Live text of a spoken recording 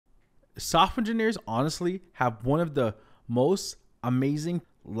Software engineers honestly have one of the most amazing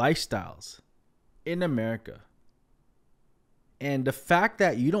lifestyles in America. And the fact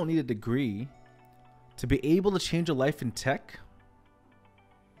that you don't need a degree to be able to change your life in tech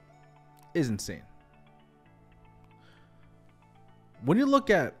is insane. When you look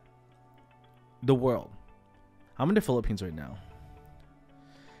at the world, I'm in the Philippines right now,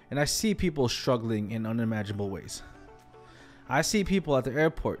 and I see people struggling in unimaginable ways. I see people at the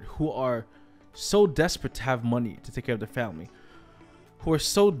airport who are so desperate to have money to take care of their family, who are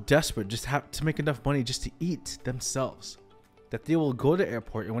so desperate just to make enough money just to eat themselves, that they will go to the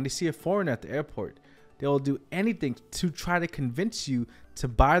airport, and when they see a foreigner at the airport, they will do anything to try to convince you to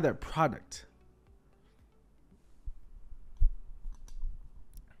buy their product.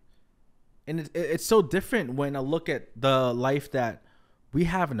 And it's so different when I look at the life that we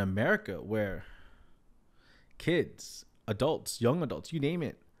have in America, where kids, adults, young adults, you name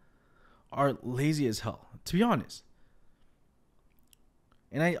it, are lazy as hell, to be honest.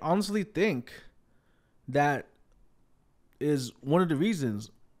 And I honestly think that is one of the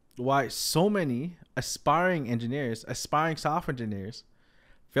reasons why so many aspiring engineers, aspiring software engineers,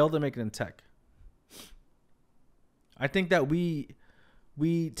 fail to make it in tech. I think that we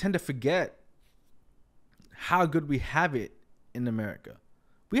tend to forget how good we have it in America.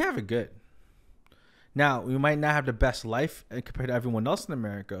 We have it good. Now, we might not have the best life compared to everyone else in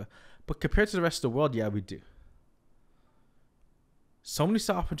America, but compared to the rest of the world, yeah, we do. So many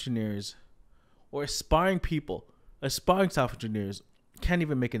software engineers or aspiring people, aspiring software engineers, can't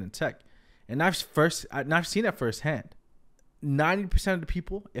even make it in tech. And I've seen it firsthand. 90% of the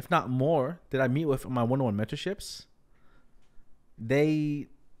people, if not more, that I meet with in my one-on-one mentorships, they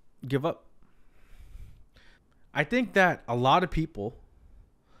give up. I think that a lot of people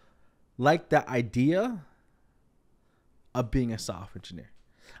like the idea of being a software engineer.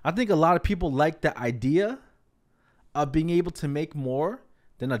 I think a lot of people like the idea of being able to make more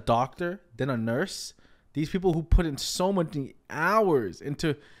than a doctor, than a nurse. These people who put in so many hours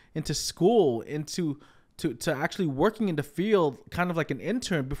into school, into actually working in the field, kind of like an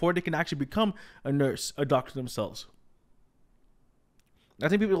intern, before they can actually become a nurse, a doctor themselves. I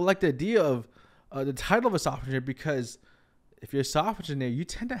think people like the idea of the title of a software engineer, because if you're a software engineer, you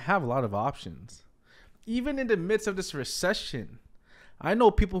tend to have a lot of options. Even in the midst of this recession, I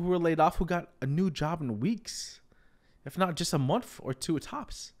know people who were laid off who got a new job in weeks, if not just a month or two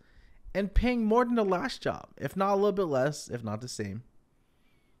tops, and paying more than the last job, if not a little bit less, if not the same.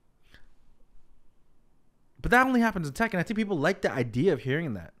 But that only happens in tech, and I think people like the idea of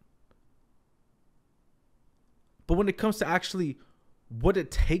hearing that. But when it comes to actually what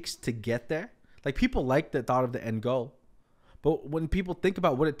it takes to get there, like, people like the thought of the end goal. But when people think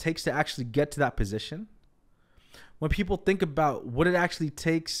about what it takes to actually get to that position, when people think about what it actually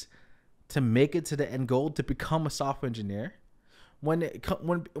takes to make it to the end goal, to become a software engineer, when it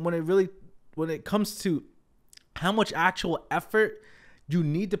comes to how much actual effort you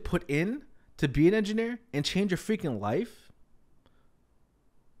need to put in to be an engineer and change your freaking life,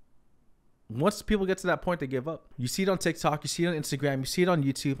 once people get to that point, they give up. You see it on TikTok, you see it on Instagram, you see it on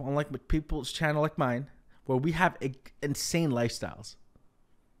YouTube, on like people's channel like mine, where we have insane lifestyles.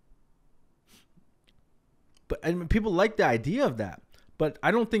 And people like the idea of that, but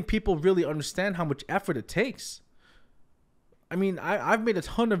I don't think people really understand how much effort it takes. I mean, I've made a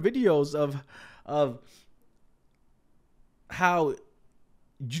ton of videos of how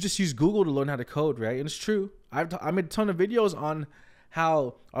you just use Google to learn how to code, right? And it's true. I made a ton of videos on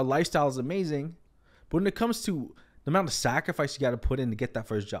how our lifestyle is amazing, but when it comes to the amount of sacrifice you got to put in to get that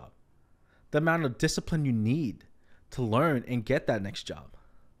first job, the amount of discipline you need to learn and get that next job,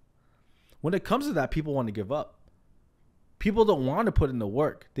 when it comes to that, people want to give up. People don't want to put in the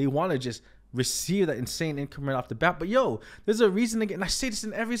work. They want to just receive that insane income right off the bat. But yo, there's a reason, and I say this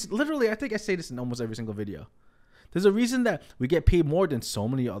in I think I say this in almost every single video. There's a reason that we get paid more than so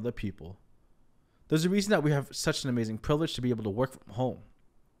many other people. There's a reason that we have such an amazing privilege to be able to work from home,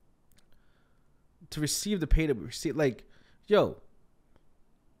 to receive the pay that we receive. Like, yo,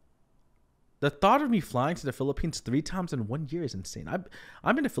 the thought of me flying to the Philippines 3 times in 1 year is insane.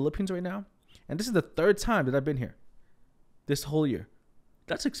 I'm in the Philippines right now, and this is the 3rd time that I've been here this whole year.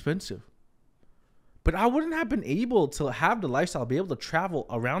 That's expensive. But I wouldn't have been able to have the lifestyle, be able to travel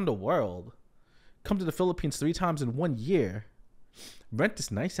around the world, come to the Philippines 3 times in 1 year, rent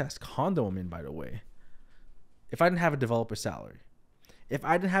this nice ass condo I'm in, by the way, if I didn't have a developer salary, if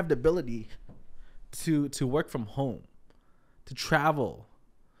I didn't have the ability to work from home, to travel.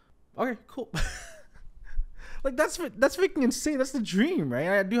 Okay, cool. Like, that's freaking insane. That's the dream, right?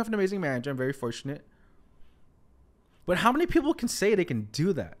 I do have an amazing manager. I'm very fortunate. But how many people can say they can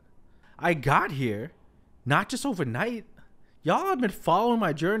do that? I got here, not just overnight. Y'all have been following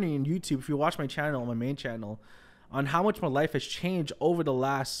my journey in YouTube. If you watch my channel, my main channel, on how much my life has changed over the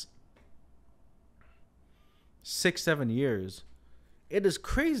last 6-7 years. It is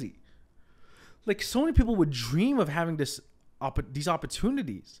crazy. Like, so many people would dream of having these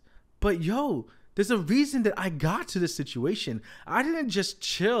opportunities, but yo, there's a reason that I got to this situation. I didn't just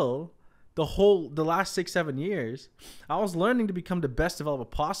chill the last 6-7 years. I was learning to become the best developer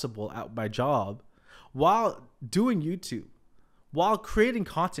possible at my job while doing YouTube, while creating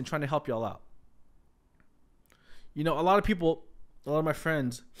content, trying to help y'all out. You know, a lot of my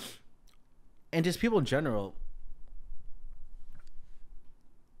friends, and just people in general,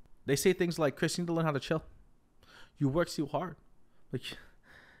 they say things like, Chris, you need to learn how to chill. You work too hard. Like,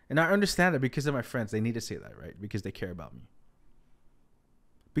 and I understand it because of my friends. They need to say that, right? Because they care about me.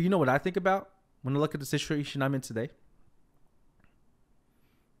 But you know what I think about when I look at the situation I'm in today?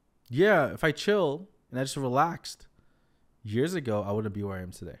 Yeah, if I chill and I just relaxed years ago, I wouldn't be where I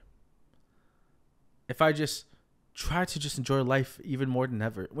am today. If I just try to just enjoy life even more than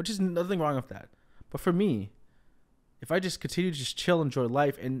ever, which is nothing wrong with that. But for me, if I just continue to just chill, enjoy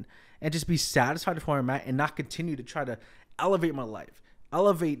life, and just be satisfied with where I'm at and not continue to try to elevate my life,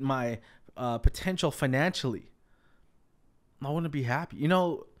 elevate my potential financially, I wouldn't be happy. You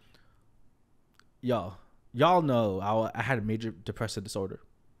know, y'all know I had a major depressive disorder.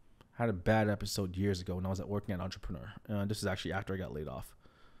 I had a bad episode years ago when I was working at Entrepreneur. This is actually after I got laid off,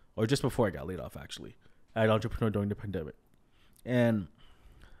 or just before I got laid off, actually. I had Entrepreneur during the pandemic. And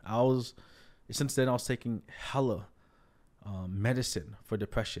since then I was taking hella medicine for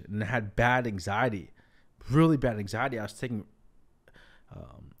depression, and I had bad anxiety, really bad anxiety. I was taking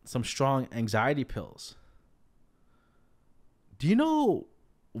some strong anxiety pills. Do you know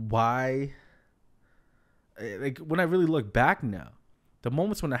why? Like, when I really look back now, the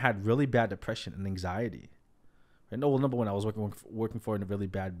moments when I had really bad depression and anxiety, right? No, well, number one, I was working for a really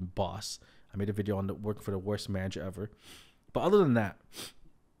bad boss. I made a video on working for the worst manager ever. But other than that,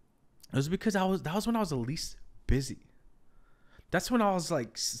 it was because that was when I was the least busy. That's when I was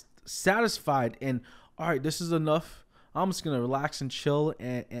like satisfied and, all right, this is enough. I'm just gonna relax and chill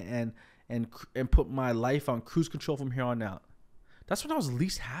and put my life on cruise control from here on out. That's when I was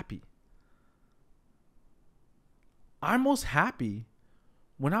least happy. I'm most happy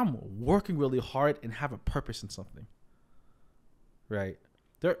when I'm working really hard and have a purpose in something. Right?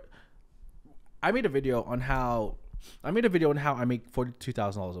 I made a video on how I make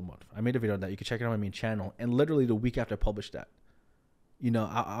 $42,000 a month. I made a video on that. You can check it out on my main channel. And literally the week after I published that, you know,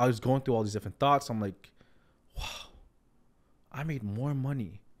 I was going through all these different thoughts. I'm like, wow, I made more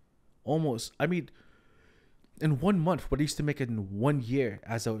money. I made in 1 month what I used to make in 1 year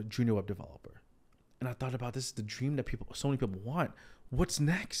as a junior web developer. And I thought about, this is the dream that so many people want. What's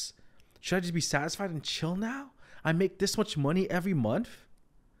next? Should I just be satisfied and chill now? I make this much money every month.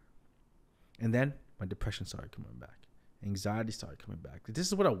 And then my depression started coming back. Anxiety started coming back. This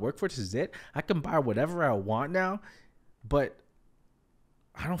is what I work for. This is it. I can buy whatever I want now, but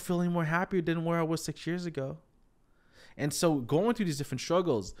I don't feel any more happier than where I was 6 years ago. And so going through these different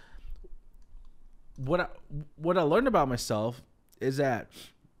struggles, what I learned about myself is that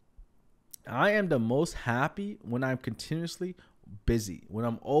I am the most happy when I'm continuously busy, when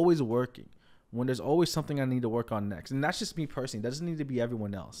I'm always working, when there's always something I need to work on next. And that's just me personally. That doesn't need to be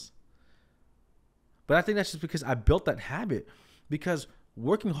everyone else. But I think that's just because I built that habit, because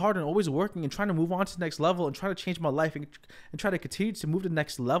working hard and always working and trying to move on to the next level and trying to change my life and try to continue to move to the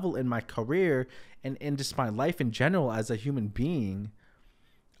next level in my career and just my life in general as a human being.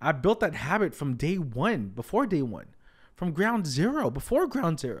 I built that habit from day one, before day one, from ground zero, before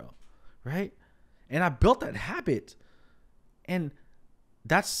ground zero, right? And I built that habit, and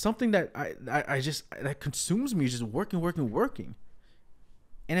that's something that that consumes me, just working.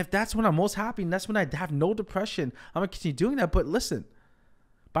 And if that's when I'm most happy and that's when I have no depression, I'm gonna continue doing that. But listen,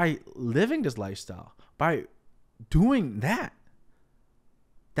 by living this lifestyle, by doing that,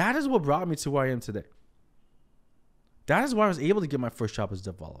 that is what brought me to where I am today. That is why I was able to get my first job as a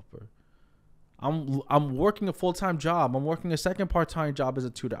developer. I'm working a full-time job. I'm working a second part-time job as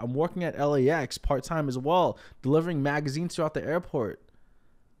a tutor. I'm working at LAX part-time as well, delivering magazines throughout the airport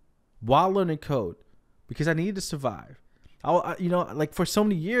while learning code because I needed to survive. Like for so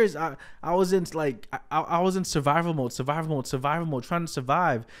many years, I was in survival mode, trying to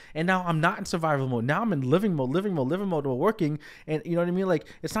survive. And now I'm not in survival mode. Now I'm in living mode, while working. And you know what I mean? Like,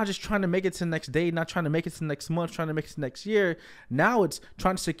 it's not just trying to make it to the next day, not trying to make it to the next month, trying to make it to the next year. Now it's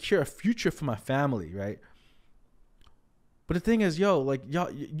trying to secure a future for my family, right? But the thing is, you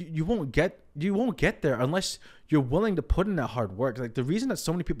won't get there unless you're willing to put in that hard work. Like, the reason that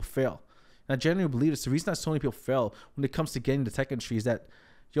so many people fail, And I genuinely believe it's the reason that so many people fail when it comes to getting the tech industry is that,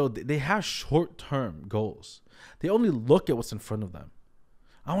 they have short-term goals. They only look at what's in front of them.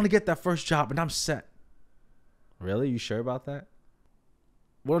 I want to get that first job and I'm set. Really? You sure about that?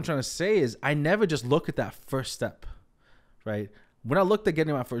 What I'm trying to say is I never just look at that first step, right? When I looked at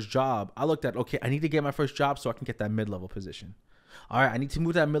getting my first job, I looked at, okay, I need to get my first job so I can get that mid-level position. All right, I need to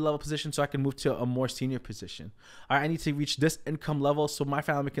move to that mid-level position so I can move to a more senior position. All right, I need to reach this income level so my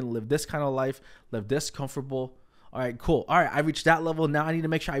family can live this kind of life, live this comfortable. All right, cool. All right, I reached that level. Now I need to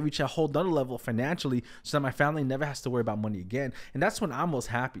make sure I reach a whole other level financially so that my family never has to worry about money again. And that's when I'm most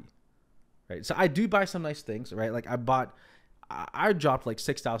happy, right? So I do buy some nice things, right? Like I dropped like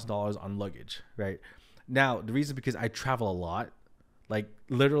 $6,000 on luggage, right? Now, the reason is because I travel a lot. Like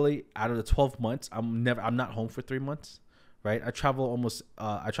literally out of the 12 months, I'm not home for 3 months. Right, I travel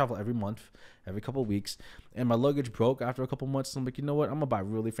every month, every couple of weeks, and my luggage broke after a couple of months. So I'm like, you know what? I'm gonna buy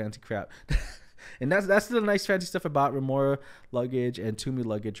really fancy crap, and that's the nice fancy stuff about Remora luggage and Tumi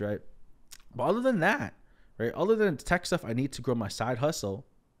luggage, right? But other than that, right, other than tech stuff I need to grow my side hustle,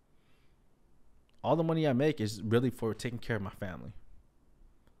 all the money I make is really for taking care of my family.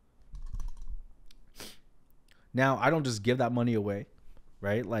 Now I don't just give that money away,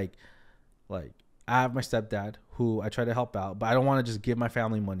 right? Like. I have my stepdad who I try to help out, but I don't want to just give my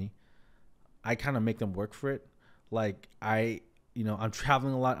family money. I kind of make them work for it. Like I'm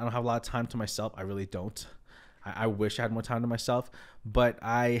traveling a lot. I don't have a lot of time to myself. I really don't. I wish I had more time to myself, but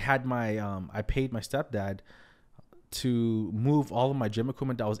I had I paid my stepdad to move all of my gym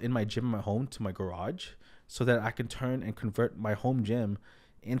equipment that was in my gym in my home to my garage so that I can turn and convert my home gym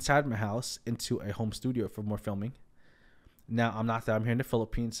inside my house into a home studio for more filming. Now, I'm here in the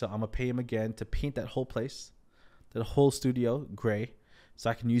Philippines, so I'm going to pay him again to paint that whole place, that whole studio gray, so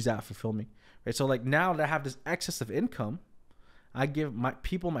I can use that for filming. Right? So, like, now that I have this excess of income, I give my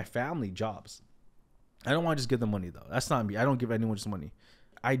family jobs. I don't want to just give them money, though. That's not me. I don't give anyone just money.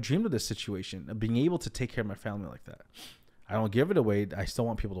 I dreamed of this situation, of being able to take care of my family like that. I don't give it away. I still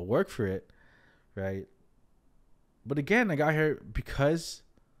want people to work for it, right? But again, I got here because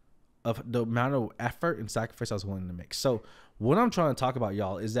of the amount of effort and sacrifice I was willing to make. So what I'm trying to talk about,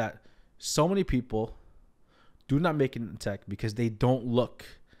 y'all, is that so many people do not make it in tech because they don't look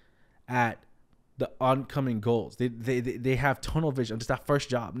at the oncoming goals. They have tunnel vision. Just that first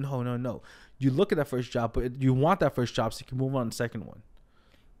job. No. You look at that first job, but you want that first job so you can move on to the second one.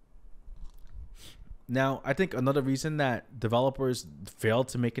 Now, I think another reason that developers fail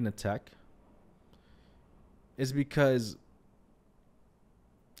to make it in tech is because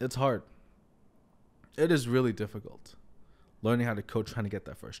it's hard. It is really difficult learning how to code, trying to get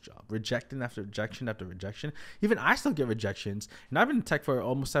that first job. Rejection after rejection after rejection. Even I still get rejections. And I've been in tech for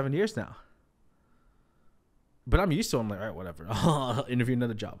almost 7 years now. But I'm used to it. I'm like, all right, whatever. I'll interview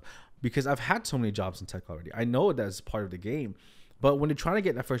another job. Because I've had so many jobs in tech already. I know that's part of the game. But when you're trying to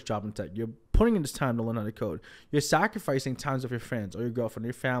get that first job in tech, you're putting in this time to learn how to code. You're sacrificing times of your friends or your girlfriend or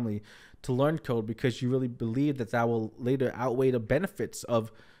your family to learn code because you really believe that will later outweigh the benefits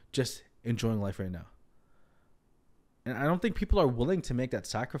of just enjoying life right now. And I don't think people are willing to make that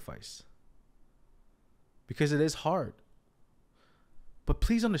sacrifice because it is hard. But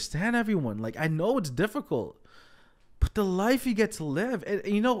please understand, everyone. Like, I know it's difficult, but the life you get to live, and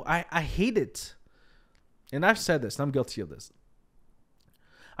I hate it. And I've said this, and I'm guilty of this.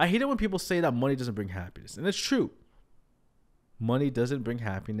 I hate it when people say that money doesn't bring happiness. And it's true. Money doesn't bring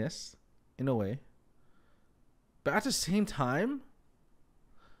happiness in a way. But at the same time,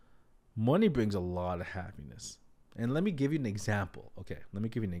 money brings a lot of happiness. And let me give you an example. Okay, let me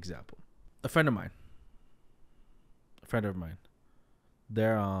give you an example. A friend of mine,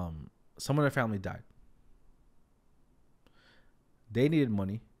 someone in their family died. They needed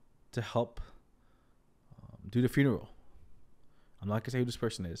money to help do the funeral. I'm not gonna say who this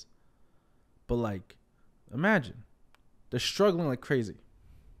person is, but like, imagine they're struggling like crazy.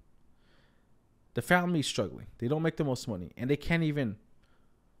 The family's struggling. They don't make the most money, and they can't even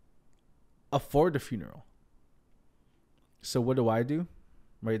afford the funeral. So what do?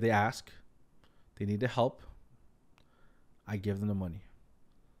 Right? They ask. They need the help. I give them the money.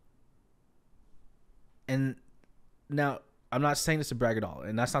 And now, I'm not saying this to brag at all,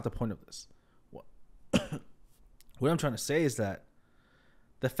 and that's not the point of this. What I'm trying to say is that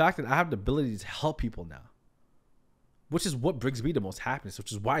the fact that I have the ability to help people now, which is what brings me the most happiness,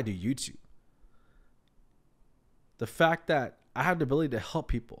 which is why I do YouTube. The fact that I have the ability to help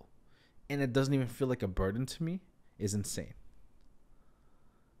people and it doesn't even feel like a burden to me is insane.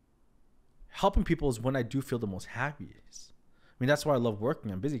 Helping people is when I do feel the most happiest. I mean, that's why I love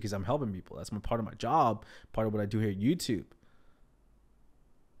working. I'm busy because I'm helping people. That's part of my job, part of what I do here at YouTube.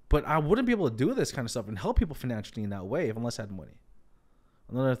 But I wouldn't be able to do this kind of stuff and help people financially in that way unless I had money.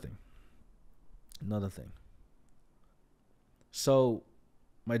 Another thing. So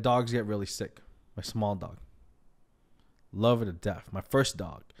my dogs get really sick. My small dog. Love her to death. My first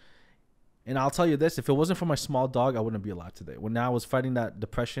dog. And I'll tell you this, if it wasn't for my small dog, I wouldn't be alive today. When I was fighting that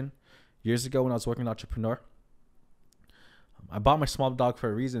depression years ago when I was working entrepreneur, I bought my small dog for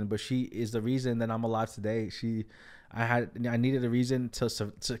a reason, but she is the reason that I'm alive today. I needed a reason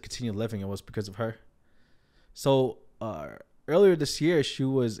to continue living. It was because of her. So earlier this year, she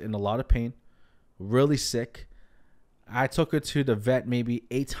was in a lot of pain, really sick. I took her to the vet maybe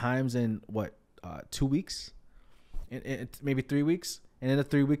 8 times in 2 weeks, in maybe 3 weeks. And in the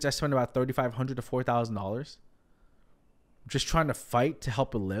 3 weeks, I spent about $3,500 to $4,000 just trying to fight to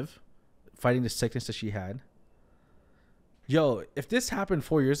help her live, fighting the sickness that she had. Yo, if this happened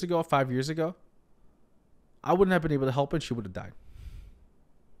 4 years ago, 5 years ago, I wouldn't have been able to help her and she would have died.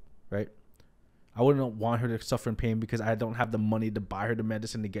 Right? I wouldn't want her to suffer in pain because I don't have the money to buy her the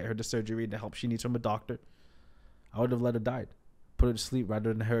medicine, to get her the surgery, and the help she needs from a doctor. I would have let her die, put her to sleep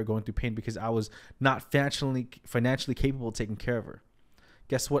rather than her going through pain because I was not financially capable of taking care of her.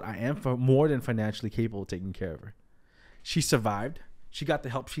 Guess what? I am more than financially capable of taking care of her. She survived. She got the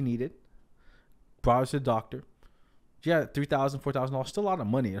help she needed. Brought her to the doctor. Yeah, $3,000, $4,000, still a lot of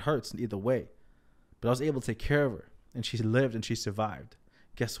money. It hurts either way. But I was able to take care of her. And she lived and she survived.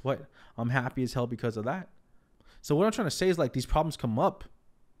 Guess what? I'm happy as hell because of that. So what I'm trying to say is like these problems come up.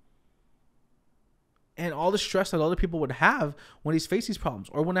 And all the stress that other people would have when they face these problems.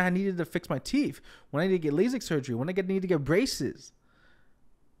 Or when I needed to fix my teeth. When I needed to get LASIK surgery. When I needed to get braces.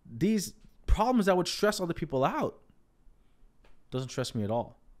 These problems that would stress other people out doesn't stress me at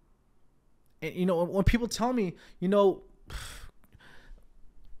all. And you know, when people tell me, you know,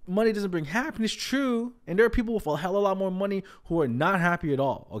 money doesn't bring happiness, true. And there are people with a hell of a lot more money who are not happy at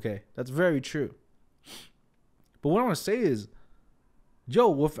all. Okay, that's very true. But what I want to say is, yo,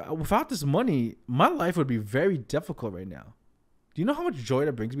 without this money, my life would be very difficult right now. Do you know how much joy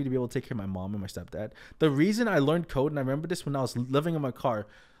that brings me to be able to take care of my mom and my stepdad? The reason I learned code, and I remember this when I was living in my car.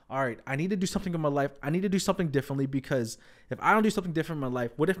 All right, I need to do something in my life. I need to do something differently because if I don't do something different in my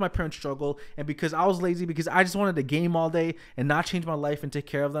life, what if my parents struggle? And because I was lazy, because I just wanted to game all day and not change my life and take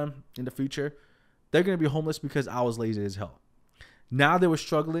care of them in the future, they're going to be homeless because I was lazy as hell. Now they were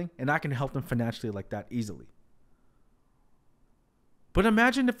struggling and I can help them financially like that easily. But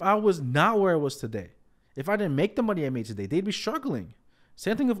imagine if I was not where I was today. If I didn't make the money I made today, they'd be struggling.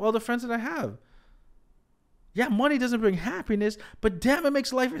 Same thing with other friends that I have. Yeah, money doesn't bring happiness, but damn, it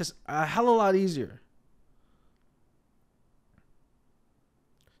makes life a hell of a lot easier.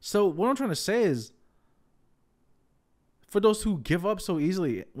 So what I'm trying to say is, for those who give up so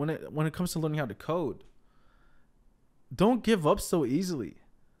easily when it comes to learning how to code, don't give up so easily.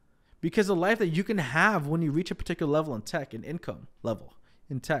 Because the life that you can have when you reach a particular level in tech, an income level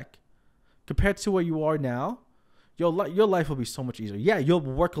in tech, compared to where you are now, your life will be so much easier. Yeah, you'll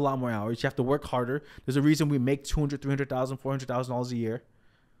work a lot more hours. You have to work harder. There's a reason we make $200,000, $300,000, $400,000 a year.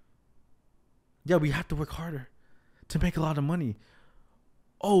 Yeah, we have to work harder to make a lot of money.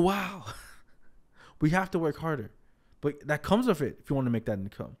 Oh, wow. We have to work harder. But that comes with it if you want to make that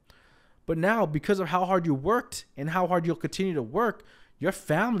income. But now, because of how hard you worked and how hard you'll continue to work, your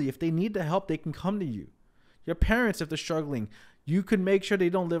family, if they need the help, they can come to you. Your parents, if they're struggling, you can make sure they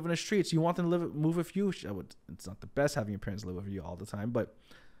don't live in the streets. You want them to move with you. It's not the best having your parents live with you all the time, but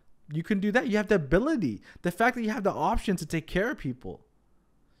you can do that. You have the ability. The fact that you have the option to take care of people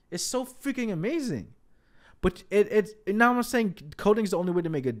is so freaking amazing. But now I'm not saying coding is the only way to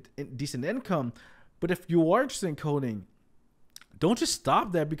make a decent income, but if you are interested in coding, don't just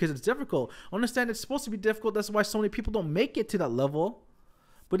stop there because it's difficult. Understand it's supposed to be difficult. That's why so many people don't make it to that level.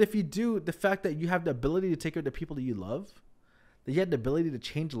 But if you do, the fact that you have the ability to take care of the people that you love, that you have the ability to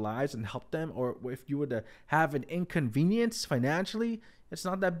change lives and help them, or if you were to have an inconvenience financially, it's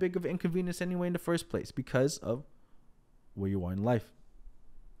not that big of an inconvenience anyway in the first place because of where you are in life.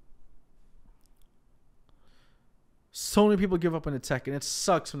 So many people give up on the tech, and it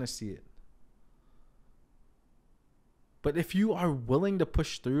sucks when I see it. But if you are willing to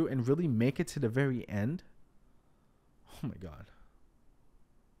push through and really make it to the very end, oh my God.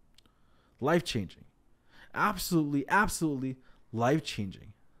 Life-changing. Absolutely, absolutely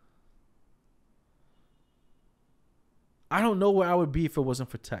life-changing. I don't know where I would be if it wasn't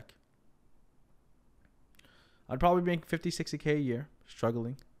for tech. I'd probably make 50, 60K a year,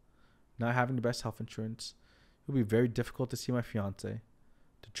 struggling, not having the best health insurance. It would be very difficult to see my fiance,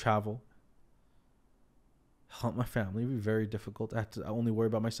 to travel, help my family. It would be very difficult. I only worry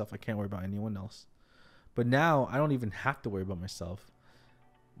about myself. I can't worry about anyone else. But now I don't even have to worry about myself.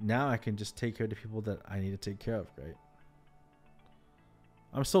 now I can just take care of the people that I need to take care of, right?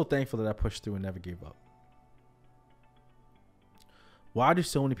 I'm so thankful that I pushed through and never gave up. Why do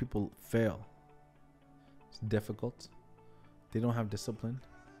so many people fail? It's difficult. They don't have discipline.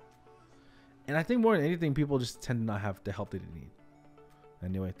 And I think more than anything, people just tend to not have the help that they need.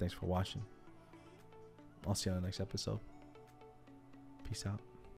 Anyway, thanks for watching. I'll see you on the next episode. Peace out.